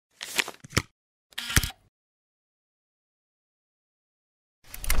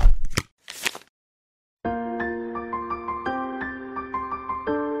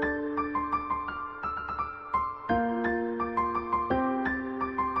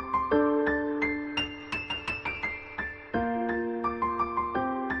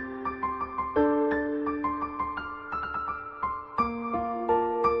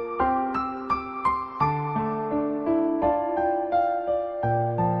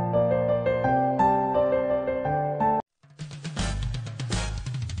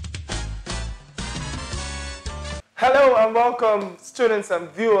Hello and welcome students and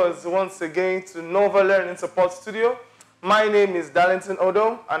viewers once again to Nova Learning Support Studio. My name is Darlington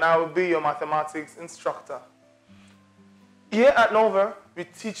Odo and I will be your mathematics instructor. Here at Nova, we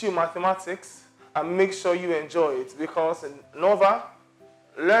teach you mathematics and make sure you enjoy it because in Nova,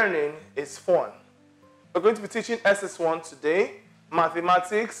 learning is fun. We're going to be teaching SS1 today,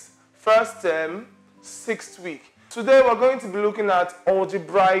 mathematics, first term, 6th week. Today we're going to be looking at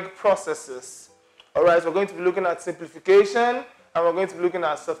algebraic processes. Alright, we're going to be looking at simplification and we're going to be looking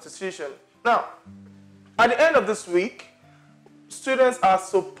at substitution. Now, at the end of this week, students are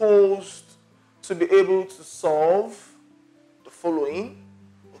supposed to be able to solve the following.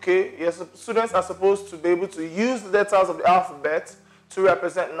 Okay, yes, students are supposed to be able to use the letters of the alphabet to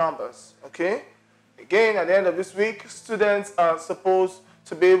represent numbers. Okay, again, at the end of this week, students are supposed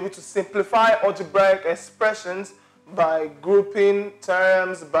to be able to simplify algebraic expressions by grouping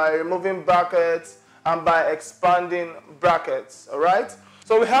terms, by removing brackets, and by expanding brackets, all right?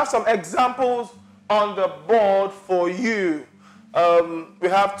 So we have some examples on the board for you. We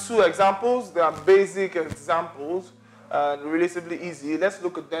have two examples. They are basic examples and relatively easy. Let's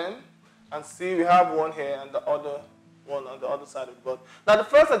look at them and see. We have one here and the other one on the other side of the board. Now the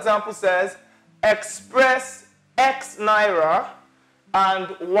first example says, express X Naira and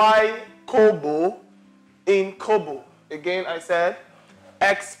Y Kobo in Kobo. Again, I said,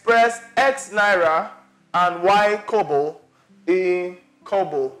 express X Naira and Y Kobo in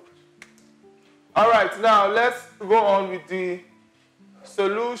Kobo. All right, now let's go on with the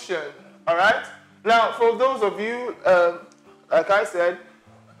solution. All right? Now, for those of you, like I said,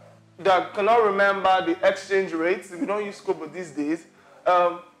 that cannot remember the exchange rates, we don't use Kobo these days,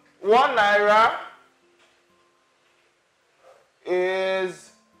 1 Naira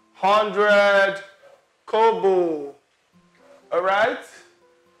is 100 Kobo. All right?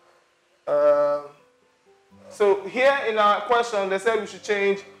 So here in our question, they said we should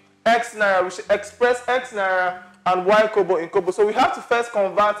change X Naira, we should express X Naira and Y Kobo in Kobo. So we have to first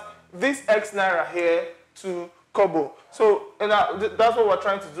convert this X Naira here to Kobo. So that's what we're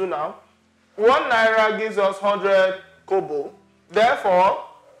trying to do now. 1 Naira gives us 100 Kobo. Therefore,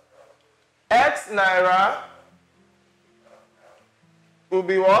 X Naira will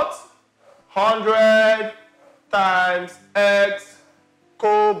be what? 100 times X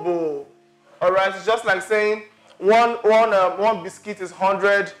Kobo. All right, it's just like saying one biscuit is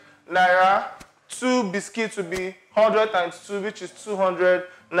 100 Naira. 2 biscuits will be 100 times 2, which is 200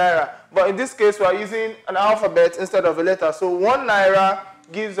 Naira. But in this case, we are using an alphabet instead of a letter. So 1 Naira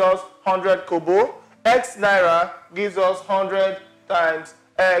gives us 100 Kobo. X Naira gives us 100 times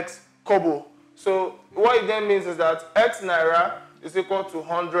X Kobo. So what it then means is that X Naira is equal to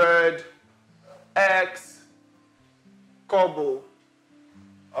 100 X Kobo.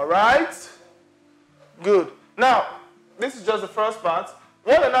 All right? Good. Now, this is just the first part.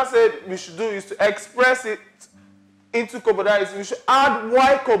 What I now said we should do is to express it into Kobo. That is, we should add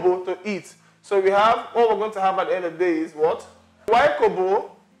Y Kobo to it. So we have, what we're going to have at the end of the day is what? Y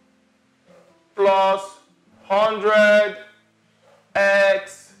Kobo plus 100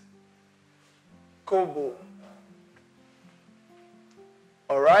 X Kobo.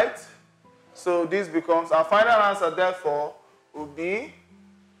 All right? So this becomes, our final answer therefore will be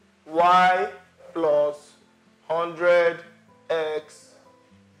Y plus 100X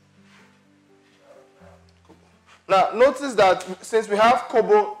Kobo. Now notice that since we have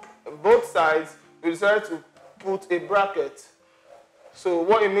Kobo on both sides, we decided to put a bracket. So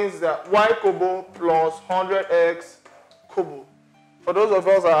what it means is that Y Kobo plus 100X Kobo. For those of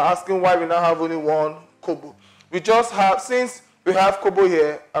us that are asking why we now have only one Kobo, we just have, since we have Kobo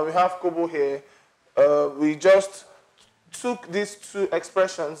here and we have Kobo here, we just took these two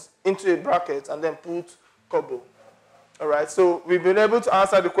expressions into a bracket and then put Kobo. All right, so we've been able to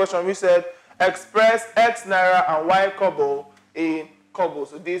answer the question. We said express X Naira and Y Kobo in Kobo.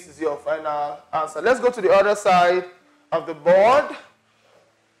 So this is your final answer. Let's go to the other side of the board.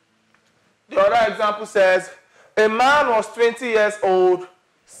 The other example says, a man was 20 years old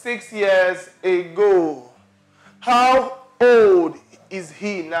 6 years ago. How old is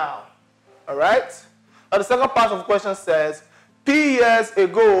he now? All right? Now the second part of the question says, P years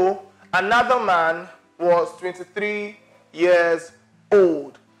ago, another man was 23 years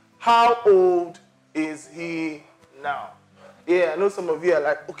old. How old is he now? Yeah, I know some of you are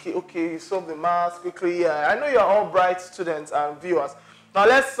like, okay, solve the math quickly. Yeah, I know you're all bright students and viewers. Now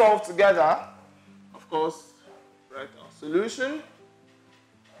let's solve together. Of course, write our solution.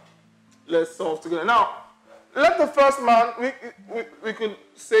 Let's solve together. Now, let the first man, we could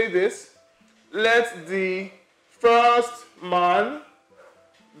say this. Let the first man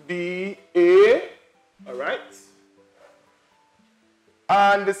be A, all right?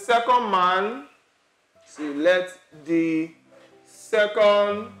 And the second man, so let the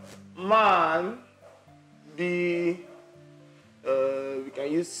second man be, we can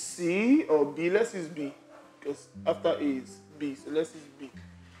use C or B. Let's use B, because after A is B, so let's use B.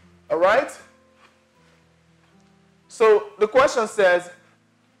 All right? So the question says,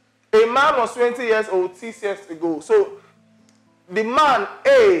 a man was 20 years old 6 years ago. So the man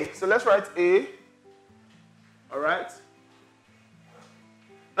A, so let's write A. All right?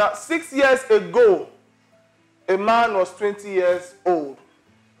 Now, 6 years ago, a man was 20 years old.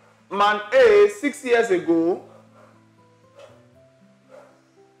 Man A, 6 years ago,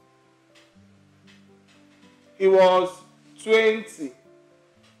 he was 20.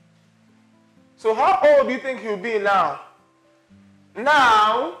 So how old do you think he'll be now?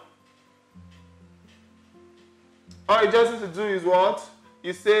 Now, all you just need to do is what?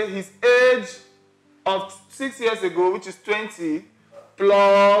 You say his age of 6 years ago, which is 20,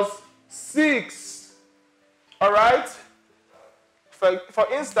 plus 6. All right? For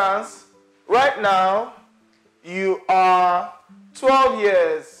instance, right now, you are 12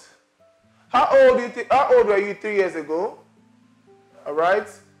 years. How old were you 3 years ago? All right?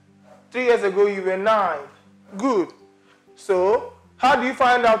 3 years ago, you were 9. Good. So, how do you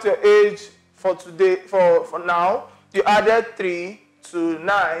find out your age for today, for now? You added 3 to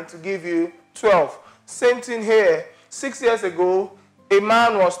 9 to give you 12. Same thing here. 6 years ago, a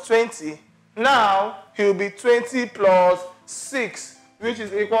man was 20. Now, he'll be 20 plus 6, which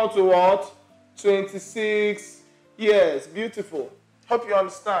is equal to what? 26 years. Beautiful. Hope you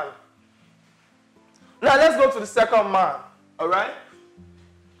understand. Now, let's go to the second man. All right?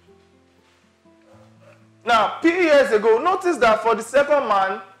 Now, P years ago, notice that for the second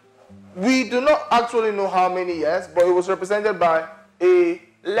man, we do not actually know how many years, but it was represented by a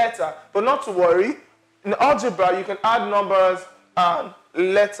letter. But not to worry. In algebra, you can add numbers and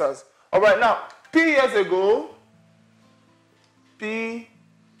letters. All right, now, P years ago,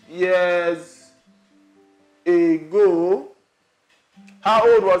 how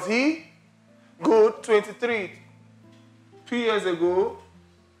old was he? Good, 23. 2 years ago,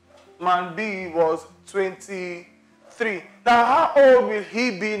 man B was 23. Now, how old will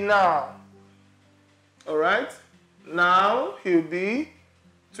he be now? All right, now he'll be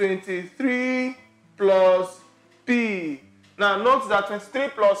 23 plus P. Now, note that 23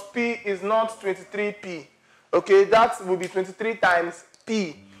 plus P is not 23P. Okay, that will be 23 times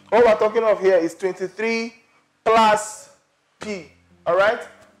P. All we're talking of here is 23 plus P. All right?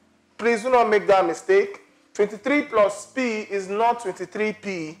 Please do not make that mistake. 23 plus P is not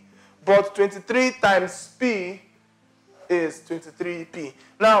 23P, but 23 times P is 23P.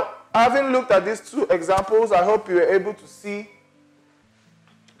 Now, having looked at these two examples, I hope you were able to see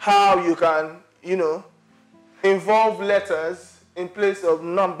how you can, involve letters in place of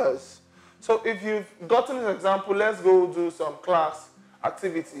numbers. So if you've gotten this example, let's go do some class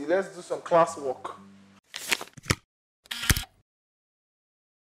activity. Let's do some class work.